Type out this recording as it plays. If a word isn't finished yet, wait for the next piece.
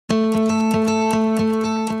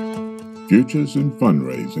Futures in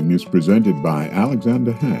Fundraising is presented by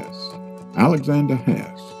Alexander Haas. Alexander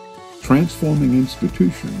Haas, transforming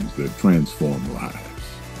institutions that transform lives.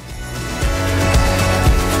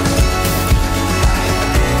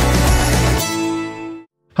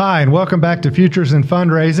 Hi, and welcome back to Futures in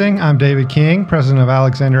Fundraising. I'm David King, president of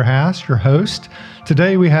Alexander Haas, your host.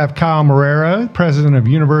 Today we have Kyle Marrero, president of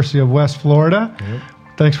University of West Florida. Yep.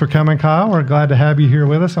 Thanks for coming, Kyle. We're glad to have you here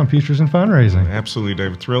with us on Futures in Fundraising. Absolutely,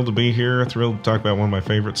 David. Thrilled to be here. Thrilled to talk about one of my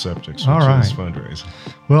favorite subjects, which is fundraising.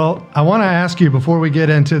 Well, I want to ask you, before we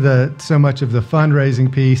get into so much of the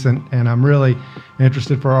fundraising piece, and I'm really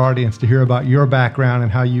interested for our audience to hear about your background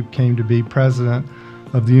and how you came to be president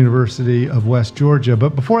of the University of West Georgia.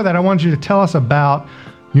 But before that, I wanted you to tell us about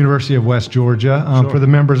University of West Georgia for the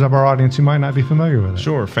members of our audience who might not be familiar with it.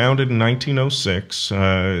 Sure. Founded in 1906,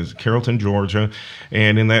 Carrollton, Georgia.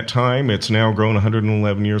 And in that time, it's now grown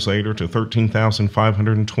 111 years later to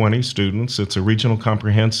 13,520 students. It's a regional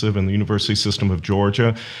comprehensive in the university system of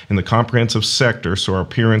Georgia in the comprehensive sector. So our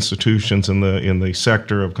peer institutions in the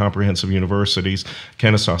sector of comprehensive universities,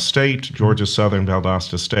 Kennesaw State, Georgia Southern,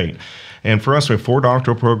 Valdosta State. And for us, we have 4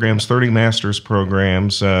 doctoral programs, 30 master's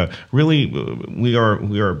programs. Really, we are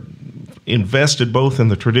invested both in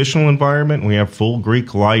the traditional environment. We have full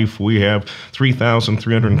Greek life. We have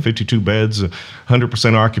 3,352 beds,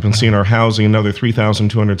 100% occupancy in our housing, another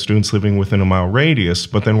 3,200 students living within a mile radius.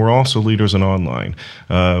 But then we're also leaders in online.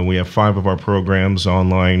 We have 5 of our programs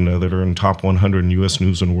online that are in top 100 in U.S.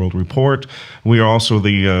 News and World Report. We are also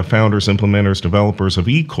the founders, implementers, developers of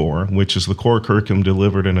eCore, which is the core curriculum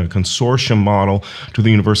delivered in a consortium model to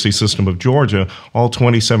the University System of Georgia. All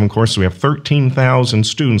 27 courses. We have 13,000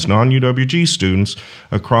 students, non-UWG students,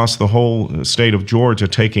 across the whole state of Georgia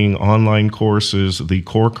taking online courses, the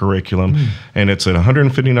core curriculum, and it's at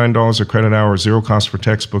 $159 a credit hour, zero cost for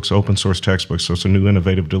textbooks, open source textbooks, so it's a new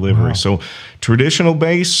innovative delivery. Wow. So traditional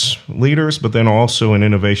base leaders, but then also an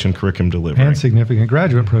innovation curriculum delivery. And significant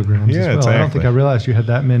graduate programs as well. Exactly. I don't think I realized you had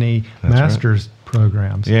that many master's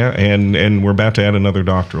programs. Yeah, and we're about to add another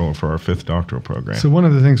doctoral for our 5th doctoral program. So one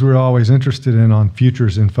of the things we're always interested in on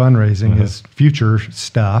Futures in Fundraising is future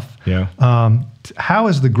stuff. Yeah. How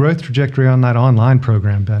has the growth trajectory on that online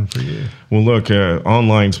program been for you? Well, look,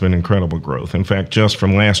 online's been incredible growth. In fact, just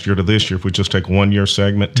from last year to this year, if we just take 1 year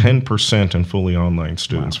segment, 10% in fully online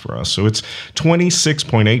students for us. So it's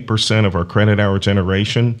 26.8% of our credit hour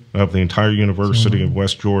generation of the entire University of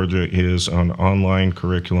West Georgia is on online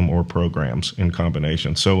curriculum or programs in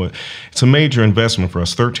combination. So it's a major investment for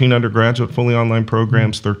us. 13 undergraduate fully online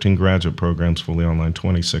programs, 13 graduate programs fully online,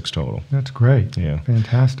 26 total. That's great. Yeah.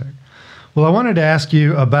 Fantastic. Well, I wanted to ask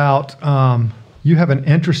you about, you have an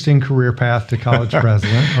interesting career path to college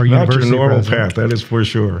president or university Not your normal president. path, that is for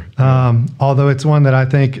sure. Although it's one that I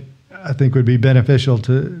think would be beneficial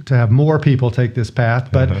to have more people take this path.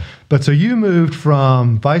 But so you moved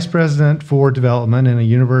from vice president for development in a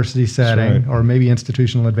university setting, or maybe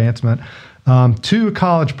institutional advancement, to a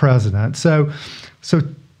college president. So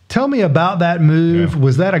tell me about that move.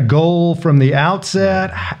 Was that a goal from the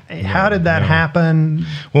outset? How did that happen?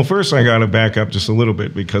 Well, first I got to back up just a little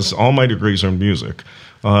bit because all my degrees are in music.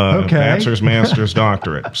 Bachelor's, master's,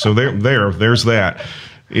 doctorate. So there's that.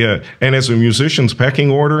 Yeah, and as a musician's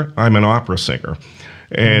pecking order, I'm an opera singer.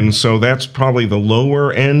 And so that's probably the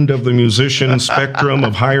lower end of the musician spectrum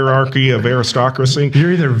of hierarchy of aristocracy.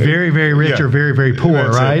 You're either very, very rich or very, very poor,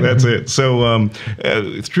 right? That's it. So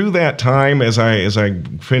through that time, as I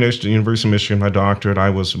finished at the University of Michigan, my doctorate, I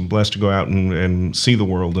was blessed to go out and see the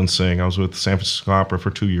world and sing. I was with the San Francisco Opera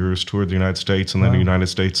for 2 years, toured the United States, and then the United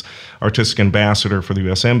States Artistic Ambassador for the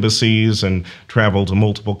U.S. embassies, and traveled to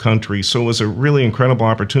multiple countries. So it was a really incredible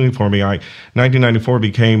opportunity for me. I, 1994,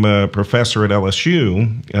 became a professor at LSU,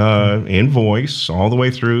 in voice, all the way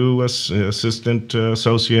through assistant,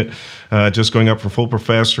 associate, just going up for full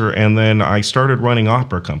professor, and then I started running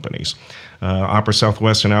opera companies. Opera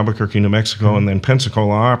Southwest in Albuquerque, New Mexico, and then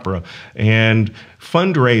Pensacola Opera. And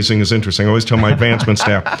fundraising is interesting. I always tell my advancement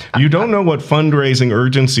staff, you don't know what fundraising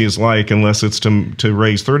urgency is like unless it's to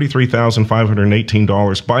raise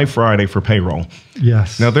 $33,518 by Friday for payroll.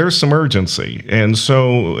 Yes. Now, there's some urgency. And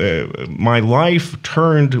so my life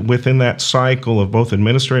turned within that cycle of both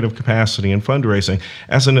administrative capacity and fundraising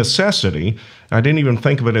as a necessity. I didn't even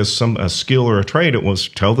think of it as a skill or a trade. It was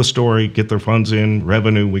tell the story, get their funds in,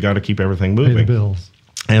 revenue, we got to keep everything moving. Pay the bills.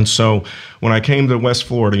 And so when I came to West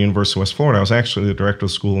Florida, University of West Florida, I was actually the director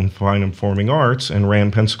of the School of Fine and Performing Arts and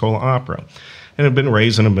ran Pensacola Opera. And had been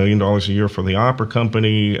raising $1 million a year for the opera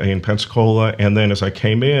company in Pensacola. And then as I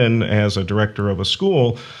came in as a director of a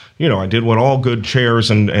school, I did what all good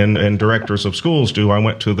chairs and directors of schools do. I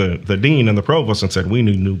went to the dean and the provost and said, we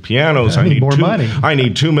need new pianos. I need more money. I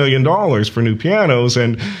need $2 million for new pianos.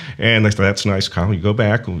 And they said, that's nice, Kyle. You go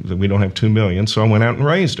back. We don't have $2 million. So I went out and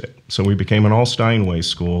raised it. So we became an all-Steinway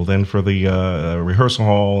school. Then for the rehearsal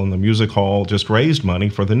hall and the music hall, just raised money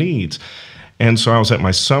for the needs. And so I was at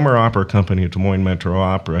my summer opera company at Des Moines Metro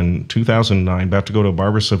Opera in 2009, about to go to a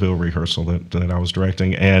Barbara Seville rehearsal that I was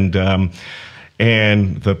directing. And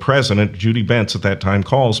the president, Judy Bentz, at that time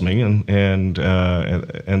calls me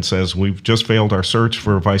and says, we've just failed our search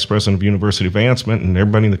for vice president of university advancement, and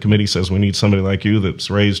everybody in the committee says we need somebody like you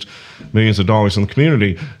that's raised millions of dollars in the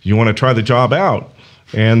community. You want to try the job out?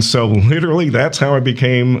 And so literally that's how I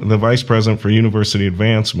became the vice president for university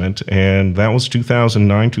advancement. And that was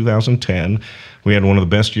 2009, 2010. We had one of the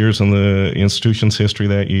best years in the institution's history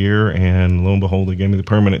that year. And lo and behold, they gave me the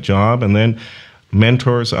permanent job. And then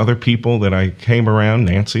mentors, other people that I came around,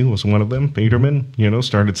 Nancy was one of them, Peterman,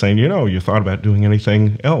 started saying, you thought about doing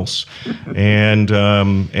anything else. And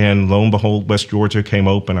lo and behold, West Georgia came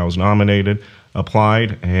open. I was nominated,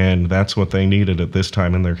 applied, and that's what they needed at this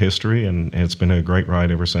time in their history. And it's been a great ride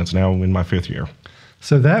ever since. Now I'm in my 5th year.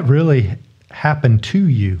 So that really happened to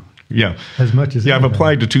you. Yeah. As much as I've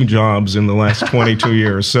applied to 2 jobs in the last 22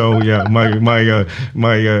 years. So yeah, my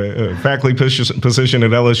faculty position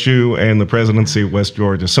at LSU and the presidency at West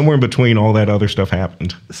Georgia, somewhere in between, all that other stuff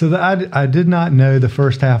happened. So I did not know the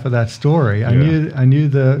first half of that story. I knew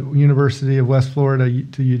the University of West Florida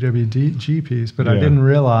to UWG piece, but I didn't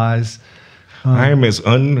realize. I am as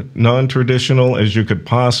non-traditional as you could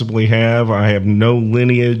possibly have. I have no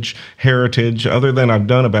lineage, heritage, other than I've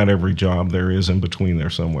done about every job there is in between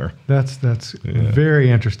there somewhere. That's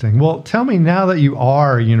very interesting. Well, tell me, now that you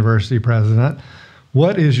are a university president,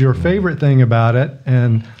 what is your favorite thing about it?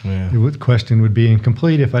 And the question would be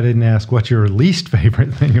incomplete if I didn't ask what's your least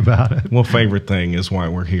favorite thing about it. Well, favorite thing is why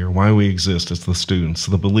we're here, why we exist as the students,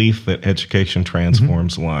 the belief that education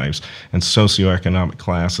transforms lives and socioeconomic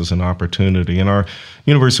class is an opportunity. And our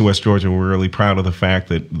University of West Georgia, we're really proud of the fact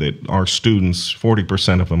that our students,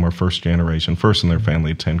 40% of them are first generation, first in their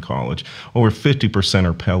family to attend college. Over 50%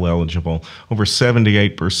 are Pell eligible. Over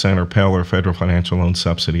 78% are Pell or federal financial loan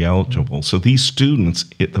subsidy eligible. So these students,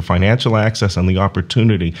 the financial access and the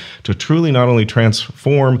opportunity to truly not only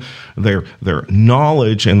transform their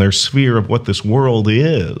knowledge and their sphere of what this world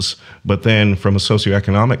is, but then from a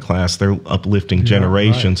socioeconomic class, they're uplifting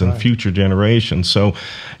generations and future generations. So,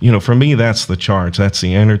 for me, that's the charge. That's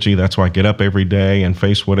the energy. That's why I get up every day and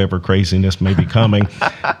face whatever craziness may be coming.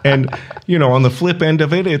 And, on the flip end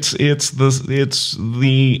of it, it's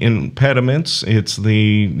the impediments. It's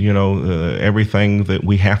the, everything that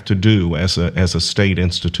we have to do as a state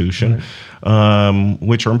institution,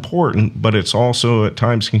 which are important, but it's also at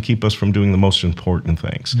times can keep us from doing the most important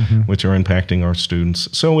things, which are impacting our students.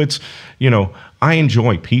 So it's, I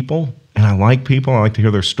enjoy people. And I like people. I like to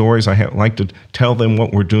hear their stories. I like to tell them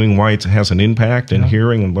what we're doing, why it has an impact, and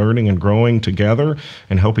hearing and learning and growing together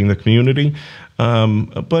and helping the community.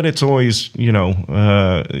 But it's always,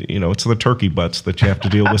 it's the turkey butts that you have to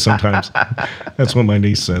deal with sometimes. That's what my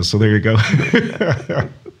niece says. So there you go.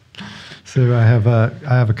 So I have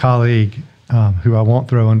a colleague who I won't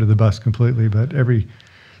throw under the bus completely, but every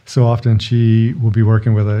so often she will be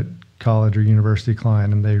working with a college or university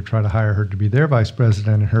client, and they try to hire her to be their vice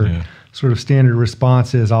president, and her sort of standard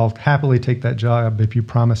response is, I'll happily take that job if you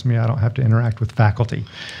promise me I don't have to interact with faculty.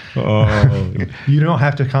 Oh. You don't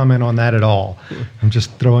have to comment on that at all. I'm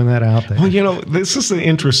just throwing that out there. Well, this is the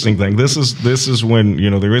interesting thing. This is when,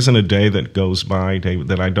 there isn't a day that goes by, David,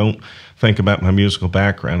 that I don't think about my musical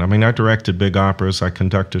background. I mean, I directed big operas, I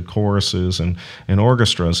conducted choruses and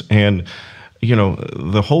orchestras, and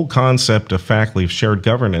the whole concept of faculty of shared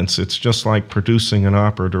governance, it's just like producing an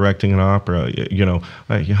opera, directing an opera,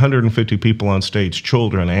 150 people on stage,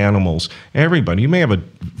 children, animals, everybody. You may have a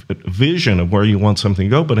vision of where you want something to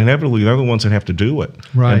go, but inevitably they're the ones that have to do it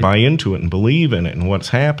and buy into it and believe in it and what's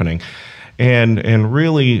happening. And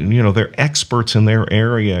really, they're experts in their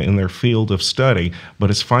area, in their field of study,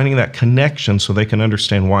 but it's finding that connection so they can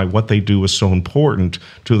understand why what they do is so important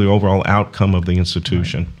to the overall outcome of the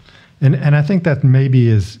institution. Right. And I think that maybe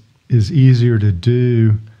is easier to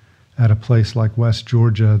do at a place like West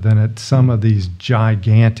Georgia than at some of these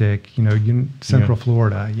gigantic, Central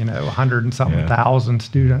Florida, 100 and something thousand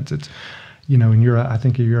students. It's, and I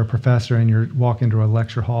think you're a professor and you walk into a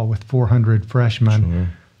lecture hall with 400 freshmen.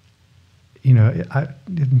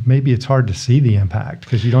 maybe it's hard to see the impact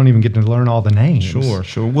because you don't even get to learn all the names. Sure.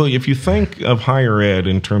 Well, if you think of higher ed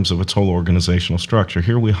in terms of its whole organizational structure,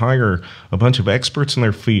 here we hire a bunch of experts in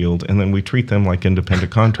their field, and then we treat them like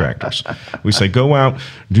independent contractors. We say, go out,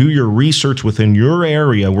 do your research within your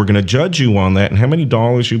area. We're going to judge you on that and how many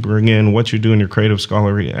dollars you bring in, what you do in your creative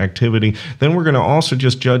scholarly activity. Then we're going to also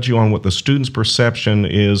just judge you on what the student's perception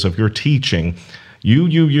is of your teaching.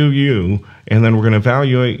 You, and then we're going to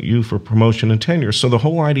evaluate you for promotion and tenure. So the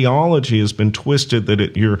whole ideology has been twisted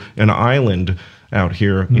that you're an island out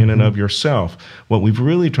here in and of yourself. What we've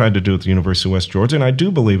really tried to do at the University of West Georgia, and I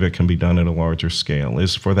do believe it can be done at a larger scale,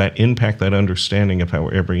 is for that impact, that understanding of how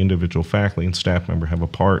every individual faculty and staff member have a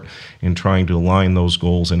part in trying to align those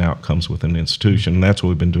goals and outcomes within the institution. And that's what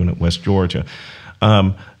we've been doing at West Georgia.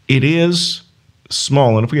 It is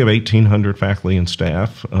small enough. We have 1,800 faculty and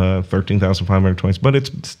staff, 13,520, but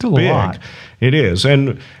it's still big. A lot. It is,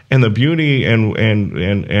 and the beauty and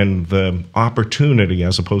the opportunity,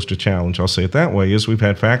 as opposed to challenge, I'll say it that way, is we've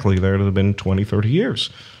had faculty there that have been 20, 30 years,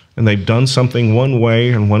 and they've done something one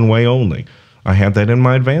way and one way only. I had that in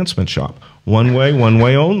my advancement shop. One way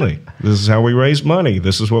only. This is how we raise money.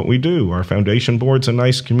 This is what we do. Our foundation board's a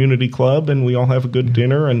nice community club, and we all have a good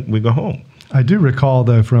dinner, and we go home. I do recall,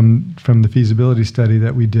 though, from the feasibility study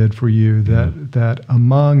that we did for you, that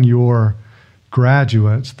among your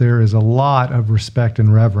graduates, there is a lot of respect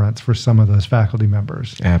and reverence for some of those faculty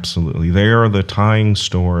members. Absolutely. They are the tying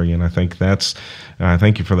story, and I think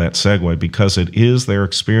thank you for that segue, because it is their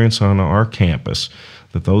experience on our campus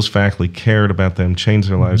that those faculty cared about them, changed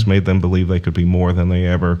their lives, made them believe they could be more than they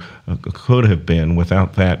ever could have been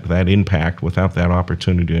without that impact, without that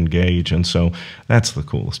opportunity to engage. And so that's the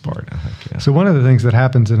coolest part, I think. Yeah. So one of the things that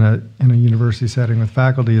happens in a university setting with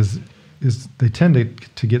faculty is they tend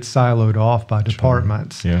to get siloed off by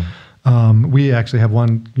departments. Sure. Yeah. We actually have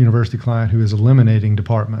one university client who is eliminating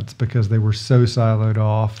departments because they were so siloed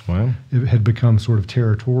off. Wow. It had become sort of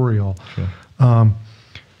territorial. Sure.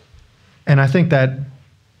 And I think that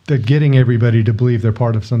getting everybody to believe they're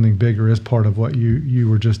part of something bigger is part of what you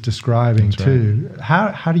were just describing. That's too. Right.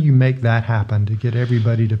 How do you make that happen to get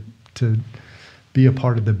everybody to be a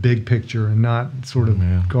part of the big picture and not sort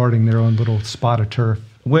of guarding their own little spot of turf?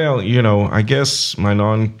 Well, I guess my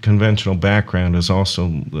non-conventional background has also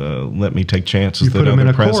let me take chances that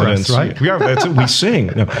other presidents. Chorus, right? Yeah, that's it. We sing.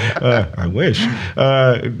 No, I wish.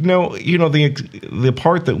 No, the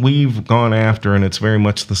part that we've gone after, and it's very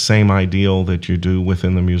much the same ideal that you do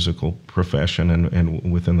within the musical profession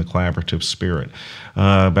and within the collaborative spirit.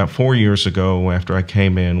 About 4 years ago, after I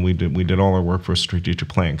came in, we did all our work for a strategic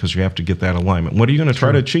plan, because you have to get that alignment. What are you going to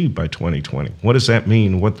try to achieve by 2020? What does that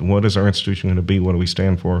mean? What is our institution going to be? What do we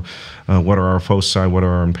stand for? What are our foci? What are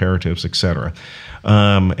our imperatives, et cetera?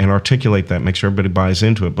 And articulate that, make sure everybody buys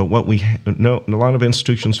into it. But what we know, a lot of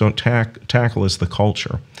institutions don't tackle is the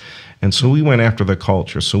culture. And so we went after the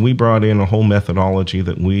culture. So we brought in a whole methodology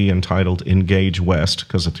that we entitled Engage West,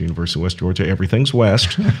 because at the University of West Georgia, everything's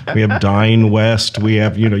West. We have Dine West. We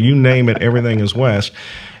have, you name it, everything is West.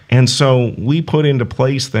 And so we put into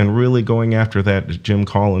place then really going after that Jim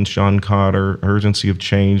Collins, John Cotter, urgency of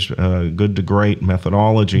change, good to great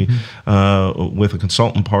methodology with a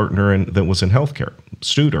consultant partner that was in healthcare,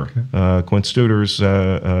 Studer, Quint Studer's,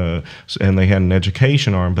 and they had an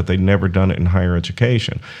education arm, but they'd never done it in higher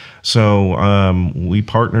education. So we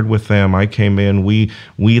partnered with them. I came in. We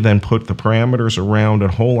then put the parameters around a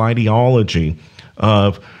whole ideology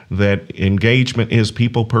of that engagement is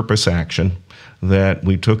people, purpose, action. That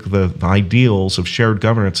we took the ideals of shared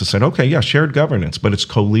governance and said, okay, yeah, shared governance, but it's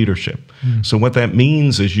co-leadership. So what that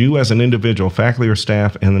means is you as an individual, faculty or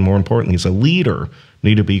staff, and then more importantly, as a leader,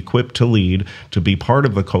 need to be equipped to lead, to be part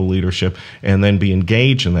of the co-leadership, and then be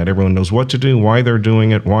engaged in that. Everyone knows what to do, why they're doing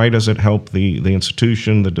it, why does it help the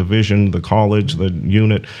institution, the division, the college, the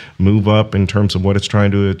unit move up in terms of what it's trying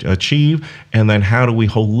to achieve, and then how do we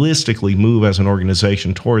holistically move as an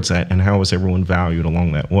organization towards that, and how is everyone valued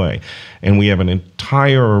along that way. And we have an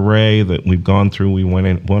entire array that we've gone through. We won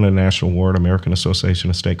a national award, American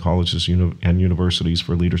Association of State Colleges and Universities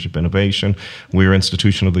for Leadership Innovation. We're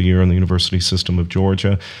Institution of the Year in the University System of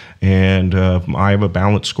Georgia. And I have a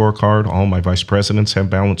balanced scorecard. All my vice presidents have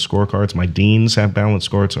balanced scorecards. My deans have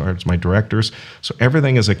balanced scorecards. My directors. So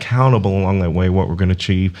everything is accountable along that way, what we're going to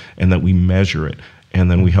achieve, and that we measure it.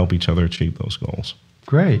 And then we help each other achieve those goals.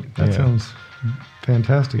 Great. That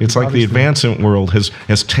Fantastic. It's like the advancement world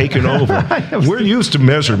has taken over. We're used to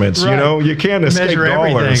measurements, right. You know. You can't escape measure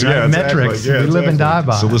dollars. Right? Yeah, metrics. Yeah, we live and die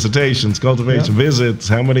by. Solicitations, cultivation, visits,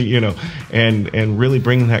 how many, you know, and really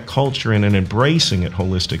bringing that culture in and embracing it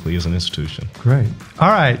holistically as an institution. Great. All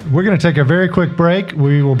right, we're going to take a very quick break.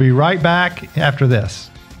 We will be right back after this.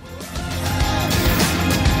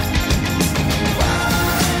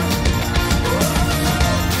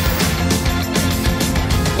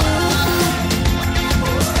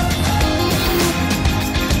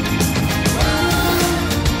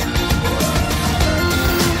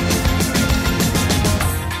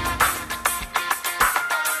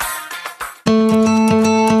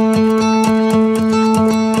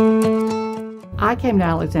 I came to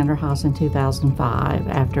Alexander Haas in 2005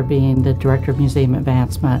 after being the Director of Museum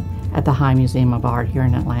Advancement at the High Museum of Art here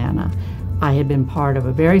in Atlanta. I had been part of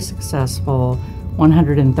a very successful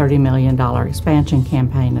 $130 million expansion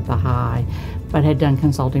campaign at the High, but had done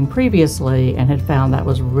consulting previously and had found that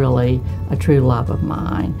was really a true love of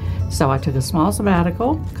mine. So I took a small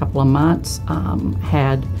sabbatical, a couple of months,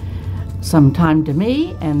 had some time to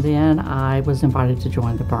me, and then I was invited to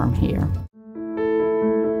join the firm here.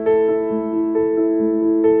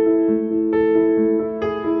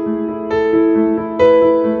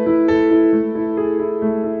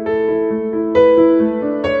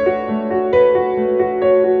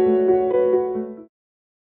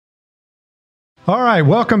 All right,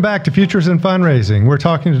 welcome back to Futures in Fundraising. We're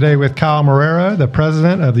talking today with Kyle Marrero, the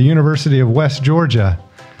president of the University of West Georgia.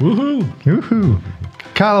 Woohoo! Woohoo!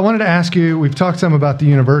 Kyle, I wanted to ask you, we've talked some about the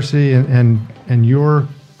university and your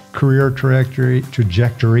career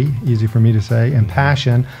trajectory, easy for me to say, and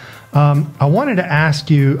passion. I wanted to ask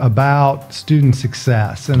you about student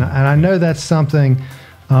success, and I know that's something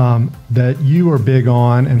that you are big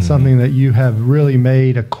on and something that you have really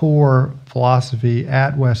made a core philosophy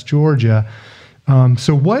at West Georgia.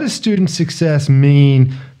 So what does student success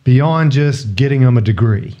mean beyond just getting them a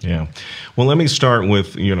degree? Yeah. Well, let me start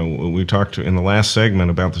with, you know, we talked in the last segment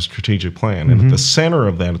about the strategic plan. And at the center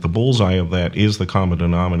of that, at the bullseye of that, is the common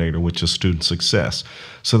denominator, which is student success.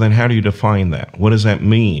 So then how do you define that? What does that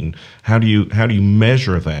mean? How do you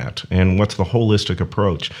measure that? And what's the holistic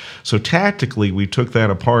approach? So tactically, we took that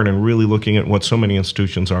apart and really looking at what so many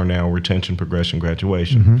institutions are now: retention, progression,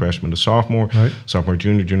 graduation, freshman to sophomore, sophomore,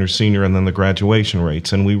 junior, junior, senior, and then the graduation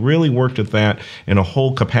rates. And we really worked at that in a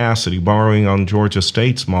whole capacity, borrowing on Georgia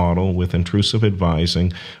State's model with intrusive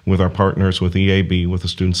advising, with our partners with EAB, with the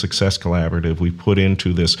Student Success Collaborative. We put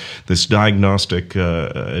into this diagnostic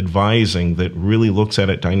advising that really looks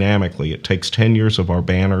at it dynamically. It takes 10 years of our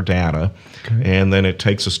banner data, and then it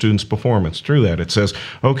takes a student's performance through that. It says,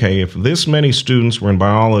 okay, if this many students were in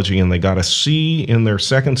biology and they got a C in their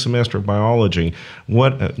second semester of biology,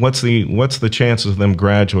 what's the chances of them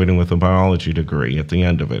graduating with a biology degree at the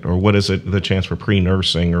end of it? Or what is it, the chance for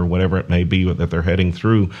pre-nursing or whatever it may be that they're heading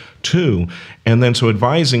through to? And then so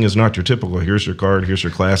advising is not your typical, here's your card, here's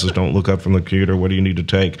your classes, don't look up from the computer, what do you need to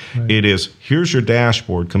take? It is, here's your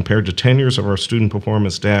dashboard compared to 10 years of our student performance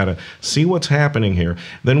data. See what's happening here.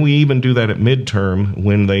 Then we even do that at midterm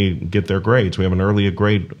when they get their grades. We have an early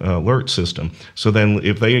grade alert system. So then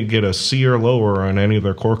if they get a C or lower on any of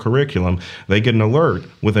their core curriculum, they get an alert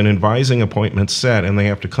with an advising appointment set, and they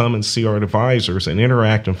have to come and see our advisors and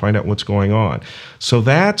interact and find out what's going on. So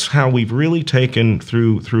that's how we've really taken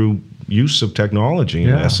through use of technology in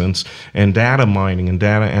essence, and data mining and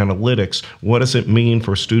data analytics. What does it mean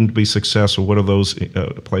for a student to be successful? What are those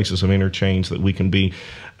places of interchange that we can be?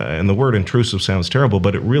 And the word intrusive sounds terrible,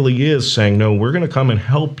 but it really is saying, no, we're going to come and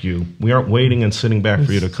help you. We aren't waiting and sitting back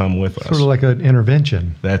for you to come with us. Sort of like an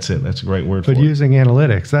intervention. That's it. That's a great word for it. But using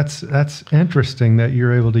analytics. That's interesting that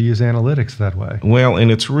you're able to use analytics that way. Well, and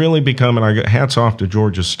it's really become, and I got hats off to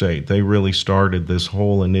Georgia State. They really started this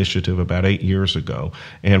whole initiative about 8 years ago.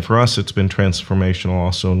 And for us, it's been transformational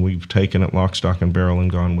also, and we've taken it lock, stock, and barrel and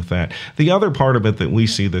gone with that. The other part of it that we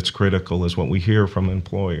see that's critical is what we hear from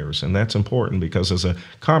employers, and that's important because as a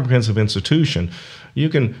comprehensive institution,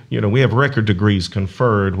 we have record degrees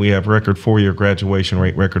conferred, we have record 4-year graduation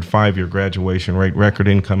rate, record 5-year graduation rate, record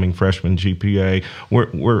incoming freshman GPA.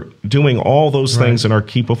 We're doing all those things in our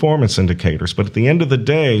key performance indicators, but at the end of the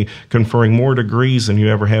day, conferring more degrees than you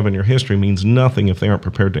ever have in your history means nothing if they aren't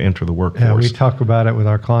prepared to enter the workforce. Yeah, we talk about it with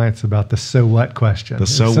our clients about the so what question. The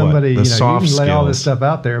so what, the soft skills. You can lay all this stuff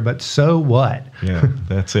out there, but so what? Yeah,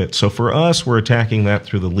 that's it. So for us, we're attacking that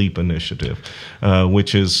through the LEAP initiative,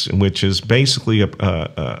 which is basically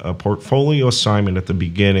a portfolio assignment at the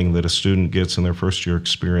beginning that a student gets in their first year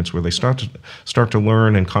experience, where they start to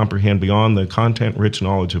learn and comprehend beyond the content-rich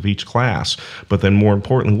knowledge of each class. But then more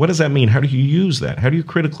importantly, what does that mean? How do you use that? How do you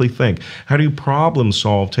critically think? How do you problem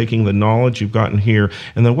solve, taking the knowledge you've gotten here?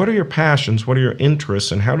 And then what are your passions? What are your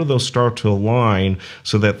interests? And how do those start to align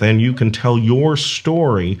so that then you can tell your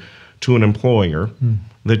story to an employer,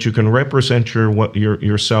 that you can represent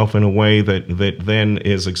yourself in a way that then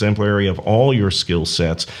is exemplary of all your skill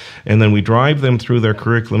sets. And then we drive them through their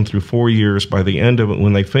curriculum through 4 years. By the end of it,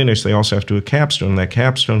 when they finish, they also have to do a capstone. And that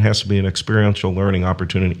capstone has to be an experiential learning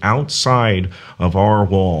opportunity outside of our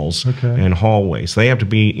walls and hallways. They have to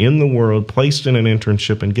be in the world, placed in an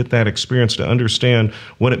internship, and get that experience to understand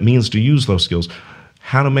what it means to use those skills.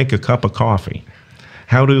 How to make a cup of coffee.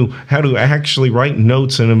 How to actually write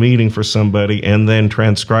notes in a meeting for somebody and then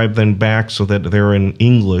transcribe them back so that they're in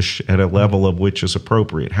English at a level of which is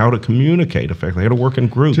appropriate. How to communicate effectively. How to work in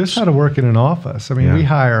groups. Just how to work in an office. I mean, we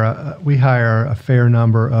hire a fair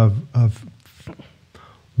number of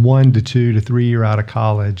 1 to 2 to 3 year out of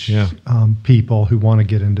college people who want to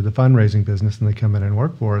get into the fundraising business, and they come in and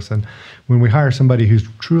work for us. And when we hire somebody who's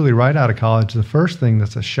truly right out of college, the first thing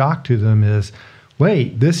that's a shock to them is,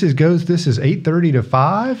 wait, this is 8:30 to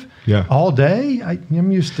 5 all day?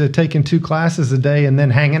 I'm used to taking 2 classes a day and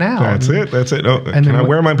then hanging out. That's it. Oh, and can I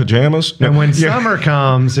wear my pajamas? And when summer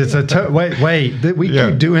comes, it's we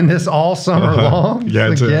keep doing this all summer long?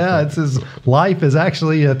 Life is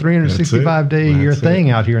actually a 365-day-a-year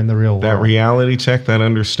thing out here in the real world. That reality check, that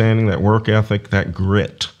understanding, that work ethic, that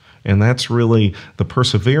grit. And that's really the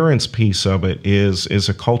perseverance piece of it is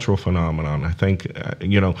a cultural phenomenon. I think,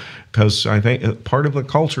 because I think part of the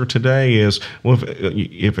culture today is, well,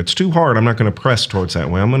 if it's too hard, I'm not going to press towards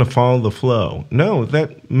that way. I'm going to follow the flow. No,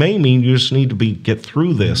 that may mean you just need to get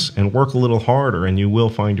through this and work a little harder, and you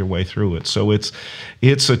will find your way through it. So it's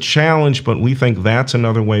a challenge, but we think that's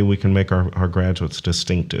another way we can make our graduates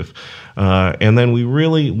distinctive. And then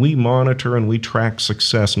we monitor and we track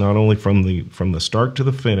success not only from the start to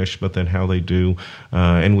the finish, but then how they do,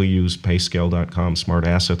 and we use payscale.com,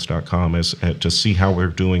 smartassets.com to see how we're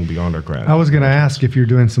doing beyond our graduates. I was going to ask if you're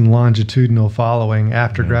doing some longitudinal following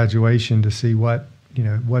after graduation to see what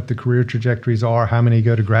the career trajectories are, how many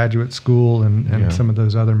go to graduate school, and some of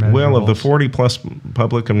those other measures. Well, of the 40-plus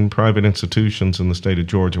public and private institutions in the state of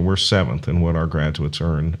Georgia, we're 7th in what our graduates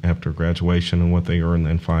earn after graduation and what they earn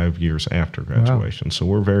then 5 years after graduation. Wow. So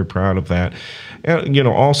we're very proud of that. And,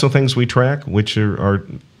 also things we track, which are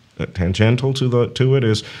tangential to it,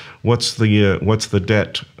 is what's the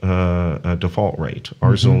debt default rate?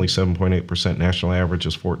 Ours is only 7.8%. National average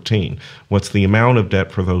is 14%. What's the amount of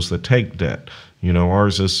debt for those that take debt?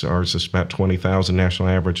 Ours is about 20,000. National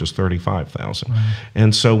average is 35,000. Wow.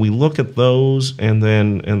 And so we look at those, and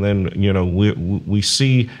then we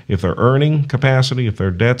see if they're earning capacity, if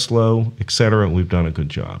their debt's low, et cetera. We've done a good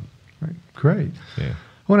job. Right. Great. Yeah.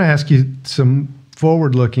 I want to ask you some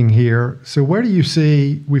forward-looking here. So where do you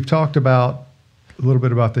see, we've talked about a little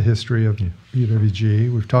bit about the history of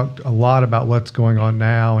UWG. We've talked a lot about what's going on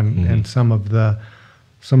now and some of the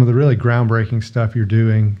really groundbreaking stuff you're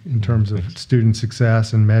doing in terms of student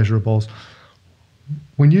success and measurables.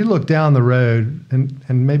 When you look down the road,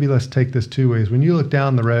 and maybe let's take this 2 ways. When you look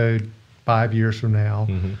down the road 5 years from now,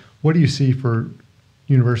 what do you see for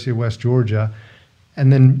University of West Georgia?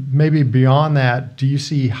 And then maybe beyond that, do you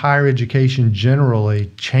see higher education generally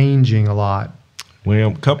changing a lot?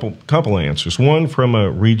 Well, couple answers. One, from a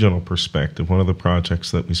regional perspective, one of the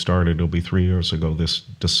projects that we started, it'll be 3 years ago this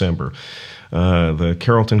December, the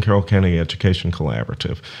Carroll County Education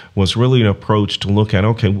Collaborative, was really an approach to look at,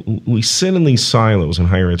 okay, we sit in these silos in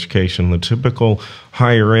higher education. The typical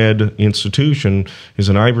higher ed institution is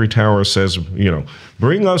an ivory tower, says,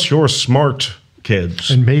 bring us your smart kids,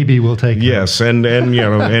 and maybe we'll take them. Yes, and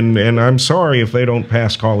I'm sorry if they don't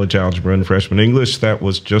pass college algebra and freshman English. That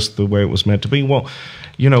was just the way it was meant to be. Well,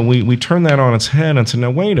 we turn that on its head and say, now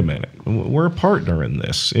wait a minute, we're a partner in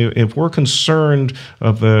this. If we're concerned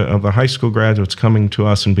of the high school graduates coming to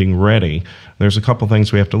us and being ready, there's a couple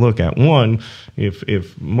things we have to look at. One,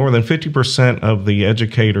 if more than 50% of the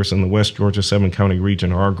educators in the West Georgia 7-county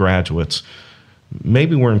region are graduates,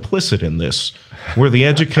 maybe we're implicit in this. We're the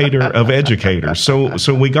educator of educators.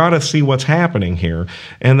 So we got to see what's happening here.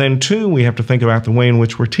 And then 2, we have to think about the way in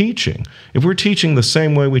which we're teaching. If we're teaching the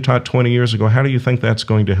same way we taught 20 years ago, how do you think that's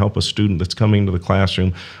going to help a student that's coming to the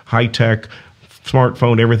classroom, high-tech,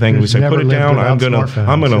 smartphone, everything? We say, put it down.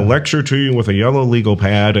 I'm gonna lecture to you with a yellow legal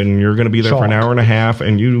pad, and you're going to be there for an hour and a half,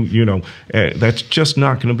 and that's just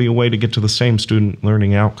not going to be a way to get to the same student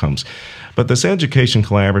learning outcomes. But this education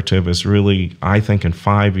collaborative is really, I think, in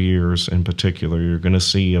 5 years in particular, you're going to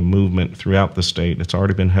see a movement throughout the state. It's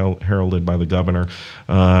already been heralded by the governor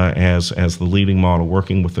as the leading model,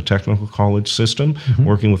 working with the technical college system,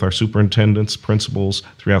 working with our superintendents, principals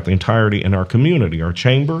throughout the entirety in our community, our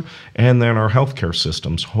chamber, and then our healthcare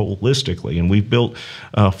systems holistically. And we've built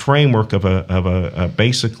a framework of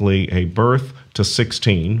basically a birth to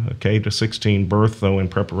 16, K to 16 birth, though in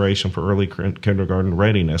preparation for early kindergarten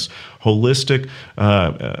readiness, holistic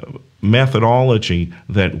methodology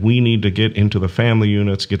that we need to get into the family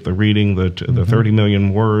units, get the reading, the 30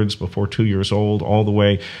 million words before 2 years old, all the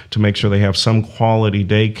way to make sure they have some quality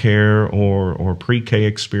daycare or pre-K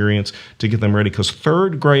experience to get them ready. Because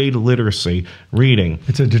third grade literacy reading,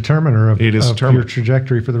 it's a determiner of your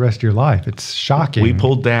trajectory for the rest of your life. It's shocking. We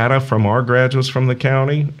pulled data from our graduates from the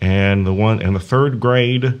county, and the third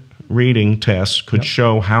grade reading tests could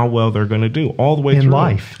show how well they're going to do all the way through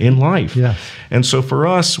in life. Yes. And so for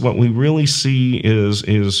us, what we really see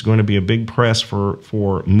is going to be a big press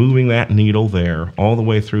for moving that needle there all the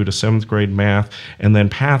way through to 7th grade math, and then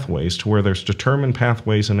pathways to where there's determined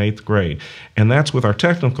pathways in 8th grade. And that's with our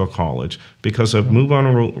technical college. Because of Move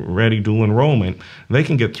On Ready dual enrollment, they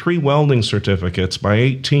can get 3 welding certificates by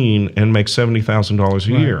 18 and make $70,000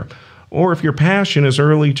 a year. Or if your passion is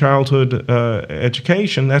early childhood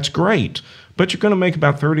education, that's great. But you're going to make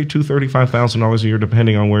about $32,000, $35,000 a year,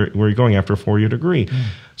 depending on where you're going after a 4-year degree.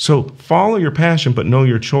 So follow your passion, but know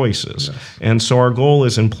your choices. And so our goal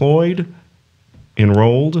is employed,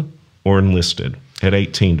 enrolled, or enlisted at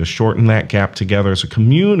 18 to shorten that gap together as a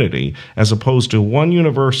community, as opposed to one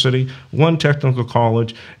university, one technical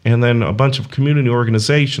college, and then a bunch of community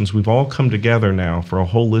organizations. We've all come together now for a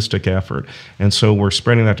holistic effort. And so we're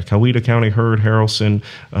spreading that to Coweta County, Heard, Harrelson,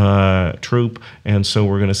 Troop. And so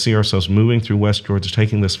we're going to see ourselves moving through West Georgia,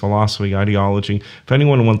 taking this philosophy, ideology. If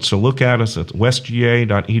anyone wants to look at us, it's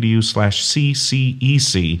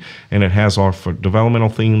westga.edu/CCEC, and it has all for developmental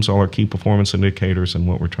themes, all our key performance indicators, and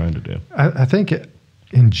what we're trying to do. I think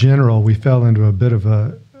in general, we fell into a bit of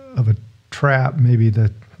a trap, maybe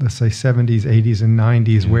let's say 70s, 80s, and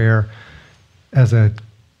 90s, where as a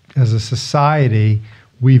society,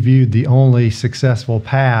 we viewed the only successful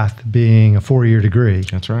path being a 4-year degree.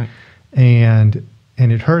 That's right. And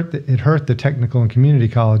it hurt the technical and community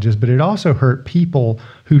colleges, but it also hurt people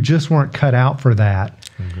who just weren't cut out for that.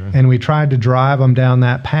 Okay. And we tried to drive them down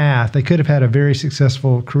that path. They could have had a very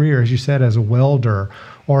successful career, as you said, as a welder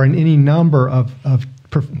or in any number of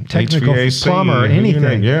technical HVAC, plumber,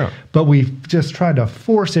 anything. But we just tried to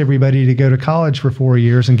force everybody to go to college for 4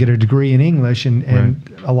 years and get a degree in English, and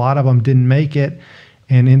a lot of them didn't make it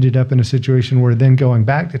and ended up in a situation where then going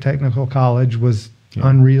back to technical college was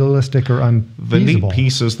unrealistic or unfeasible. The neat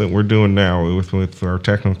pieces that we're doing now with our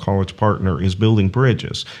technical college partner is building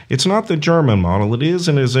bridges. It's not the German model. It is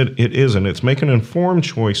and it isn't. It's making an informed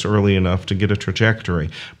choice early enough to get a trajectory.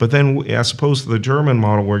 But then, as opposed to the German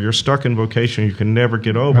model where you're stuck in vocation, you can never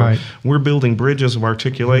get over, we're building bridges of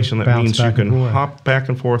articulation that means you can hop back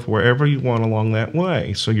and forth wherever you want along that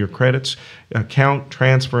way. So your credits count,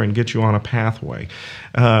 transfer, and get you on a pathway.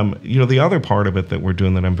 The other part of it that we're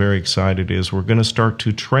doing that I'm very excited is we're going to start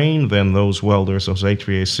to train then those welders, those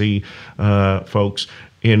HVAC folks,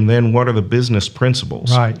 and then what are the business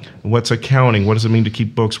principles? What's accounting? What does it mean to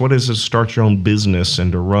keep books? What is it to start your own business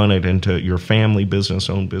and to run it into your family business,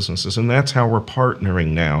 own businesses? And that's how we're partnering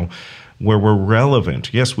now, where we're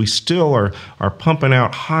relevant. Yes, we still are pumping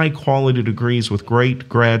out high-quality degrees with great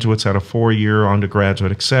graduates out of 4-year,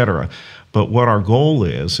 undergraduate, et cetera. But what our goal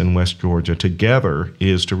is in West Georgia together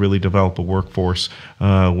is to really develop a workforce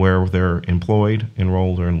where they're employed,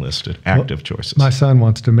 enrolled, or enlisted, active choices. My son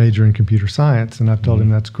wants to major in computer science, and I've told him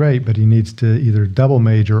that's great, but he needs to either double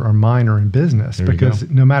major or minor in business, because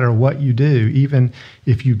no matter what you do, even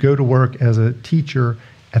if you go to work as a teacher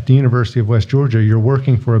at the University of West Georgia, you're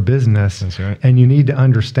working for a business, and you need to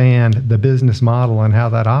understand the business model and how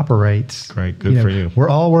that operates. Great, good for you. We're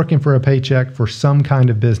all working for a paycheck for some kind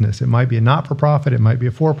of business. It might be a not-for-profit, it might be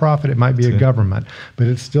a for-profit, it might be a government, but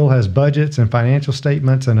it still has budgets and financial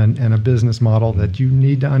statements and a business model that you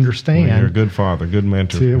need to understand. Well, you're a good father, good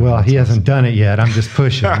mentor. Well, he hasn't done it yet. I'm just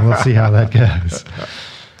pushing. We'll see how that goes.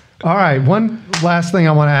 All right, one last thing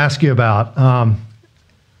I want to ask you about.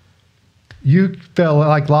 You fell,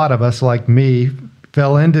 like a lot of us, like me,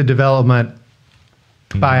 fell into development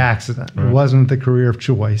by accident. It wasn't the career of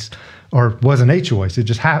choice, or wasn't a choice. It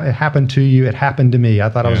just it happened to you. It happened to me. I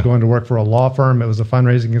thought I was going to work for a law firm. It was a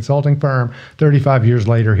fundraising consulting firm. 35 years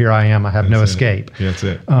later, here I am. I have no escape. That's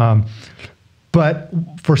it. But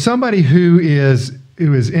for somebody who is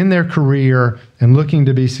in their career and looking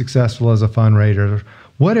to be successful as a fundraiser,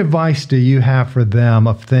 What advice do you have for them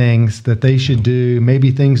of things that they should do,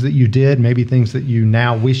 maybe things that you did, maybe things that you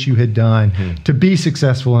now wish you had done to be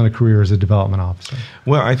successful in a career as a development officer?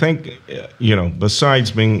 Well, I think,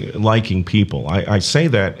 besides liking people, I say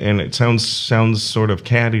that, and it sounds sort of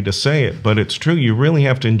catty to say it, but it's true. You really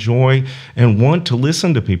have to enjoy and want to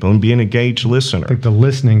listen to people and be an engaged listener. I think the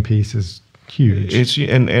listening piece is huge.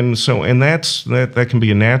 That can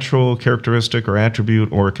be a natural characteristic or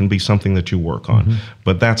attribute, or it can be something that you work on.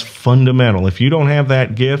 But that's fundamental. If you don't have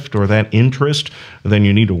that gift or that interest, then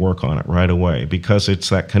you need to work on it right away, because it's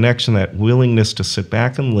that connection, that willingness to sit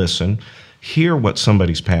back and listen, hear what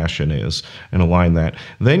somebody's passion is, and align that.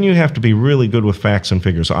 Then you have to be really good with facts and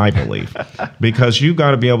figures, I believe, because you got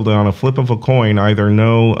to be able to, on a flip of a coin, either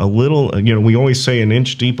know a little, we always say an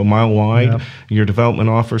inch deep, a mile wide. Yep. Your development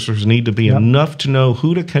officers need to be enough to know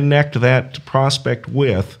who to connect that prospect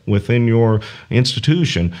with within your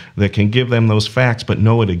institution that can give them those facts, but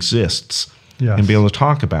know it exists. Yes. And be able to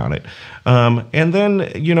talk about it. And then,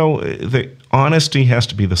 the honesty has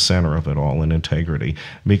to be the center of it all, and integrity,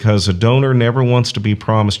 because a donor never wants to be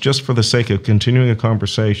promised just for the sake of continuing a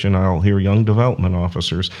conversation. I'll hear young development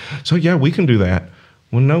officers, so yeah, we can do that.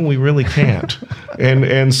 Well, no, we really can't.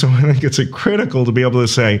 and so I think it's critical to be able to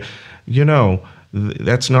say,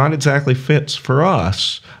 that's not exactly fits for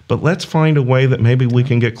us, but let's find a way that maybe we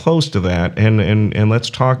can get close to that, and let's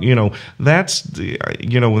talk. That's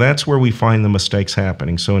where we find the mistakes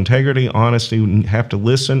happening. So integrity, honesty, you have to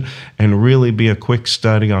listen and really be a quick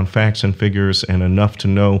study on facts and figures, and enough to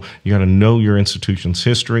know. You got to know your institution's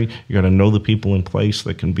history. You got to know the people in place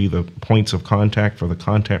that can be the points of contact for the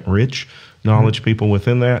content-rich knowledge people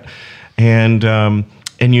within that, and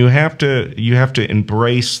you have to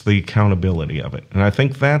embrace the accountability of it. And I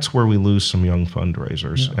think that's where we lose some young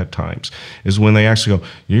fundraisers at times, is when they actually go,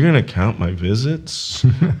 you're going to count my visits?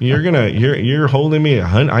 you're holding me,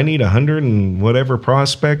 I need 100 and whatever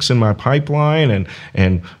prospects in my pipeline,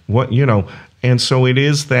 and what, and so it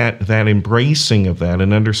is that embracing of that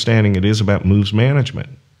and understanding it is about moves management.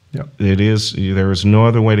 Yep. There is no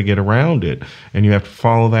other way to get around it, and you have to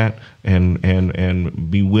follow that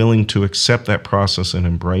and be willing to accept that process and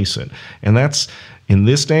embrace it. And that's, in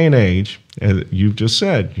this day and age, as you've just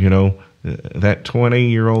said, that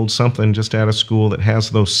 20-year-old something just out of school that has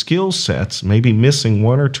those skill sets, maybe missing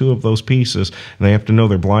one or two of those pieces, and they have to know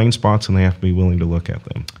their blind spots, and they have to be willing to look at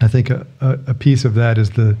them. I think a piece of that is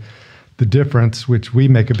the difference, which we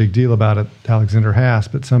make a big deal about at Alexander Haas,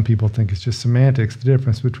 but some people think it's just semantics, the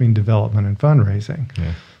difference between development and fundraising.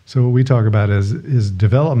 Yeah. So what we talk about is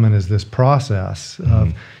development is this process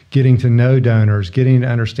of getting to know donors, getting to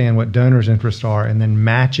understand what donors' interests are, and then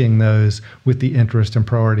matching those with the interests and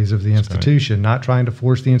priorities of the institution, not trying to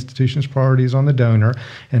force the institution's priorities on the donor,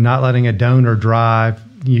 and not letting a donor drive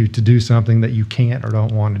you to do something that you can't or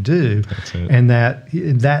don't want to do. That's it. And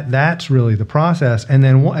that's really the process. And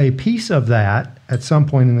then a piece of that at some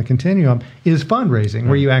point in the continuum is fundraising,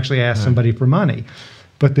 where you actually ask somebody for money.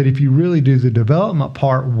 But that if you really do the development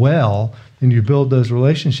part well and you build those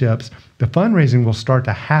relationships, the fundraising will start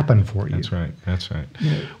to happen for you. That's right. That's right.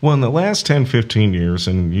 Yeah. Well, in the last 10, 15 years,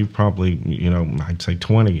 and you've probably, I'd say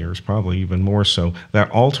 20 years, probably even more so,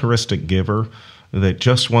 that altruistic giver that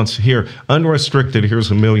just wants, here, unrestricted, here's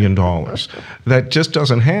 $1 million. That just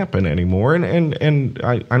doesn't happen anymore. And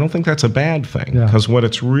I don't think that's a bad thing, because what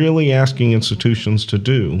it's really asking institutions to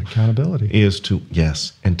do, accountability, is to,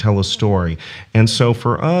 and tell a story. And so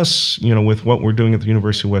for us, with what we're doing at the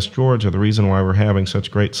University of West Georgia, the reason why we're having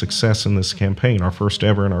such great success in this campaign, our first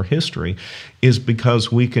ever in our history, is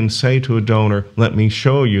because we can say to a donor, let me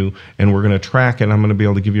show you, and we're going to track it. I'm going to be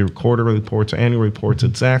able to give you quarterly reports, annual reports,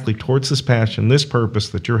 exactly towards this passion, this purpose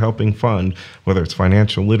that you're helping fund, whether it's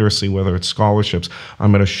financial literacy, whether it's scholarships.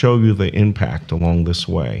 I'm going to show you the impact along this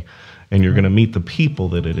way, and you're going to meet the people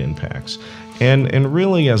that it impacts. And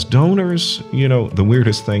really, as donors, the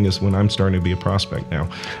weirdest thing is when I'm starting to be a prospect now,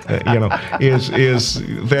 is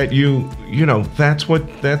that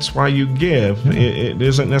that's why you give. It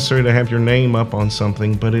isn't necessarily to have your name up on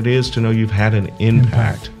something, but it is to know you've had an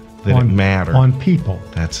impact that it mattered on people.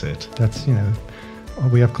 That's it. That's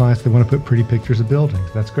we have clients that want to put pretty pictures of buildings.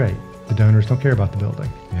 That's great. The donors don't care about the building.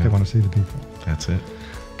 They want to see the people. That's it.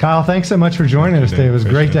 Kyle, thanks so much for joining us today. It was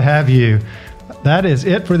great to have you. That is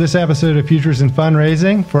it for this episode of Futures in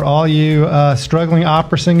Fundraising. For all you struggling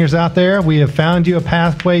opera singers out there, we have found you a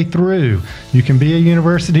pathway through. You can be a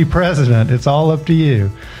university president. It's all up to you.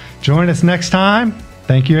 Join us next time.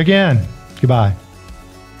 Thank you again. Goodbye.